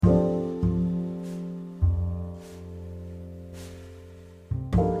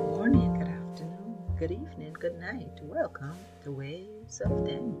good evening, good night. Welcome to Waves of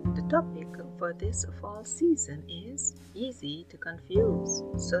 10. The topic for this fall season is easy to confuse.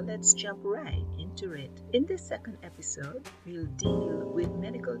 So let's jump right into it. In this second episode, we'll deal with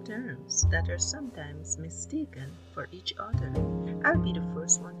medical terms that are sometimes mistaken for each other. I'll be the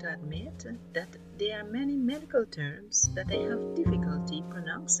first one to admit that there are many medical terms that I have difficulty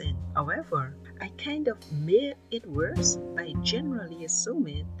pronouncing. However, I kind of made it worse by generally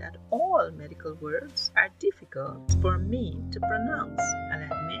assuming that all medical words are difficult for me to pronounce. I'll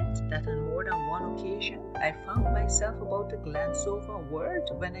admit that on more than one occasion, I found myself about to glance over a word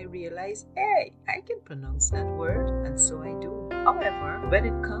when I realized, hey, I can pronounce that word, and so I do. However, when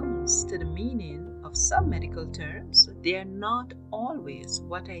it comes to the meaning of some medical terms, they are not always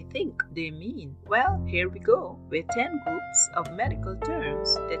what I think they mean. Well, here we go with 10 groups of medical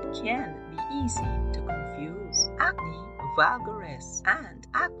terms that can be easy to confuse. Acne vulgaris and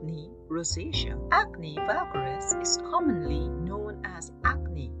acne rosacea. Acne vulgaris is commonly known as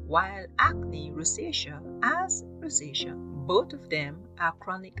acne, while acne rosacea as rosacea. Both of them are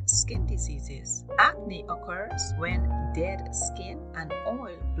chronic skin diseases. Acne occurs when dead skin and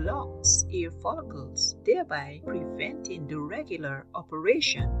oil blocks hair follicles, thereby preventing the regular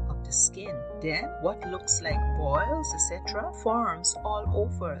operation of the skin. Then, what looks like boils, etc., forms all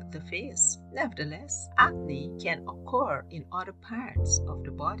over the face. Nevertheless, acne can occur in other parts of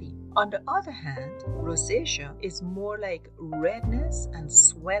the body. On the other hand, rosacea is more like redness and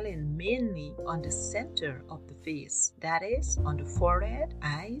swelling mainly on the center of the face, that is, on the forehead,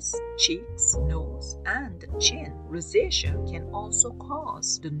 eyes, cheeks, nose, and chin. Rosacea can also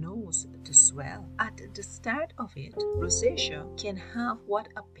cause the nose to swell. At the start of it, rosacea can have what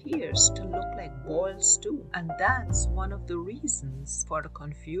appears to look like boils too, and that's one of the reasons for the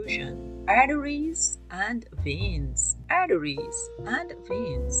confusion. Arteries and veins. Arteries and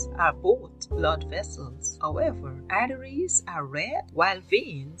veins are both blood vessels. However, arteries are red while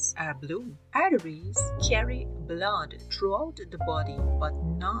veins are blue. Arteries carry blood throughout the body but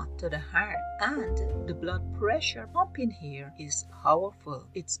not to the heart, and the blood pressure pumping here is powerful.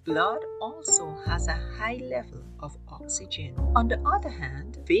 Its blood also has a high level of oxygen. On the other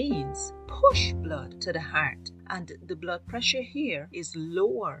hand, veins push blood to the heart, and the blood pressure here is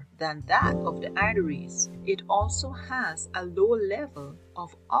lower than that of the arteries. It also has a low level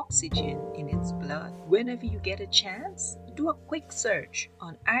of oxygen in its blood. Whenever you get a chance, do a quick search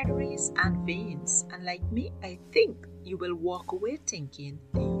on arteries and veins, and like me, I think you will walk away thinking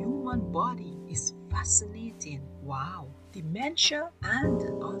the human body is fascinating. Wow. Dementia and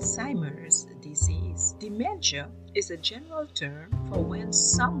Alzheimer's disease. Dementia is a general term for when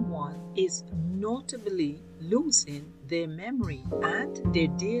someone is notably losing their memory and their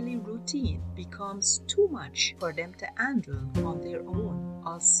daily routine becomes too much for them to handle on their own.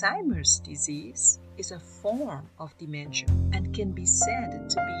 Alzheimer's disease is a form of dementia and can be said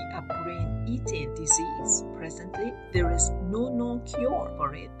to be a brain-eating disease. Presently, there is no known cure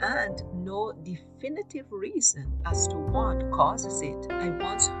for it and no definitive reason as to what causes it. I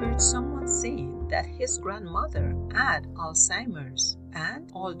once heard someone saying that his grandmother had Alzheimer's,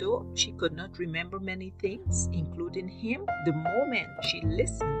 and although she could not remember many things, including him, the moment she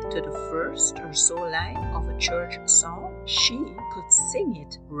listened to the first or so line of a church song, she could sing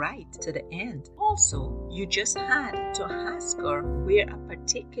it right to the end. Also, you just had to ask her where a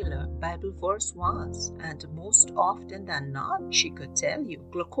particular Bible verse was, and most often than not, she could tell you.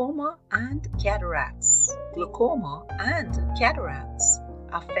 Glaucoma and cataracts. Glaucoma and cataracts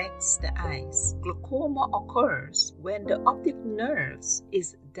affects the eyes. Glaucoma occurs when the optic nerves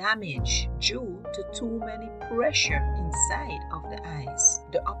is damaged due to too many pressure inside of the eyes.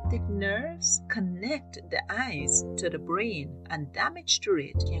 The optic nerves connect the eyes to the brain, and damage to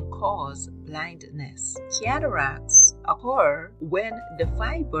it can cause blindness. Cataracts occur when the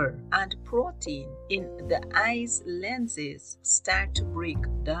fiber and protein in the eye's lenses start to break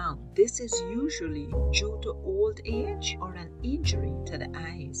down. This is usually due to old age or an injury to the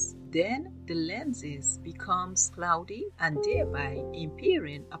eyes. Then the lenses becomes cloudy and thereby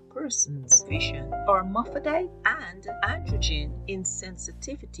impairing a person's vision. Hermaphrodite and androgen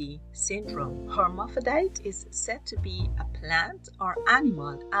insensitivity syndrome. Hermaphrodite is said to be a plant or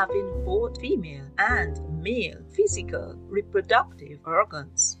animal having both female and male physical reproductive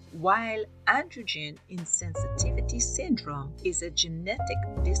organs, while androgen insensitivity syndrome is a genetic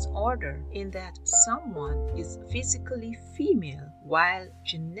disorder in that someone is physically female while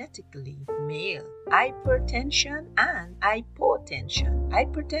genetically male. hypertension and hypotension.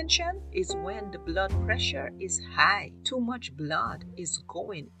 Hypertension is when the blood pressure is high. Too much blood is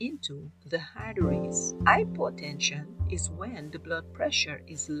going into the arteries. Hypotension is when the blood pressure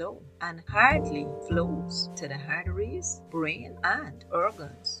is low and hardly flows to the arteries, brain, and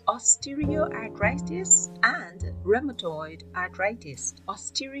organs. Osteoarthritis and rheumatoid arthritis.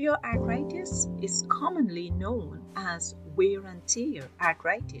 Osteoarthritis is commonly known as wear and tear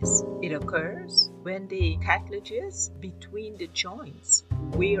arthritis. It occurs when the cartilages between the joints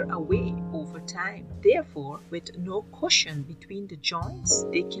wear away over time. Therefore, with no cushion between the joints,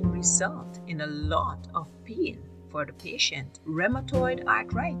 they can result in a lot of pain for the patient. Rheumatoid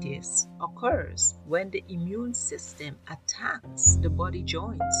arthritis occurs when the immune system attacks the body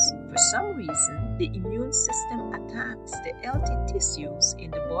joints. For some reason, the immune system attacks the healthy tissues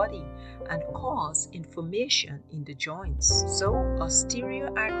in the body and cause inflammation in the joints. So,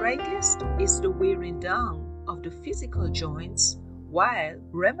 osteoarthritis is the wearing down of the physical joints, while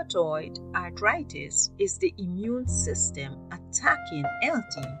rheumatoid arthritis is the immune system attacking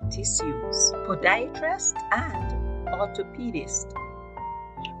healthy tissues. Podiatrist and orthopedist.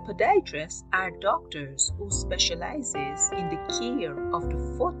 Podiatrists are doctors who specializes in the care of the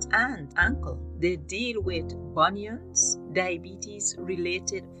foot and ankle. They deal with bunions,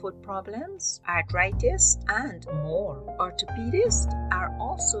 diabetes-related foot problems, arthritis, and more. Orthopedists are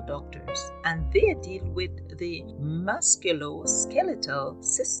also doctors, and they deal with the musculoskeletal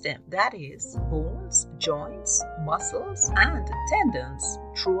system, that is, bones, joints, muscles, and tendons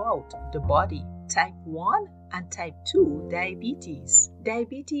throughout the body. Type 1 and Type 2 diabetes.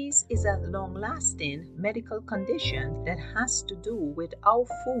 Diabetes is a long-lasting medical condition that has to do with how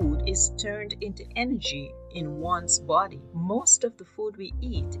food is turned into energy in one's body. Most of the food we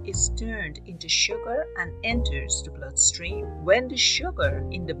eat is turned into sugar and enters the bloodstream. When the sugar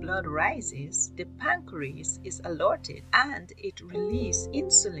in the blood rises, the pancreas is alerted and it releases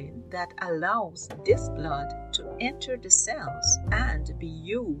insulin that allows this blood to enter the cells and be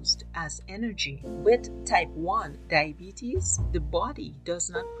used as energy. With Type 1 diabetes, the body does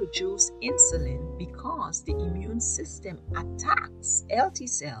not produce insulin because the immune system attacks healthy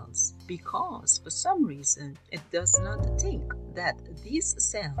cells because for some reason it does not think that these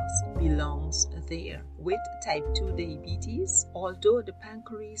cells belongs there. With Type 2 diabetes, although the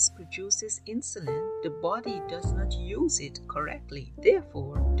pancreas produces insulin, the body does not use it correctly.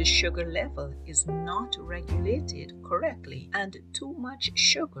 Therefore, the sugar level is not regulated correctly and too much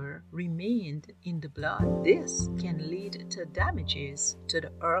sugar remained in the blood. This can lead to damages to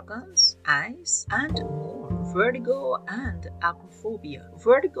the organs, eyes, and more. Vertigo and agoraphobia.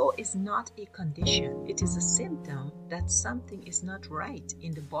 Vertigo is not a condition. It is a symptom that something is not right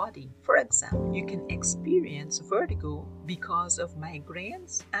in the body. For example, you can experience vertigo because of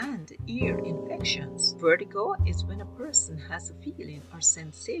migraines and ear infections. Vertigo is when a person has a feeling or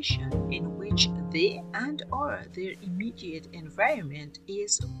sensation in which they and or their immediate environment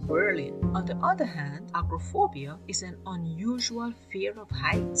is whirling. On the other hand, agoraphobia is an unusual fear of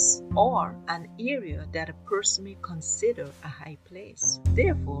heights or an area that a person may consider a high place.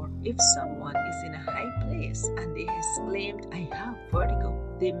 Therefore, if someone is in a high place and they exclaimed, "I have vertigo,"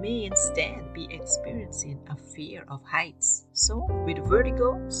 they may instead be experiencing a fear of heights. So, with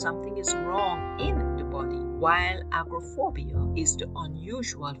vertigo, something is wrong in the body, while agoraphobia is the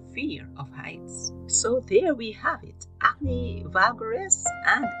unusual fear of heights. So there we have it. Acne vulgaris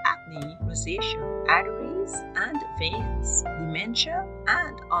and acne rosacea, arteries and veins, dementia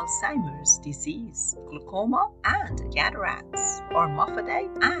and Alzheimer's disease, glaucoma and cataracts,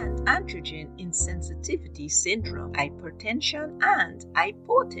 hermaphrodite and androgen insensitivity syndrome, hypertension and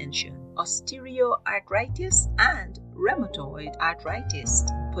hypotension, osteoarthritis and rheumatoid arthritis,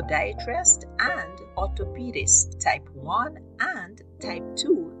 podiatrist and orthopedist, Type 1 and Type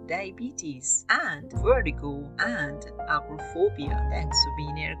 2 diabetes, and vertigo and agoraphobia. Thanks for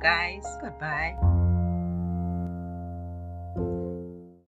being here, guys. Goodbye.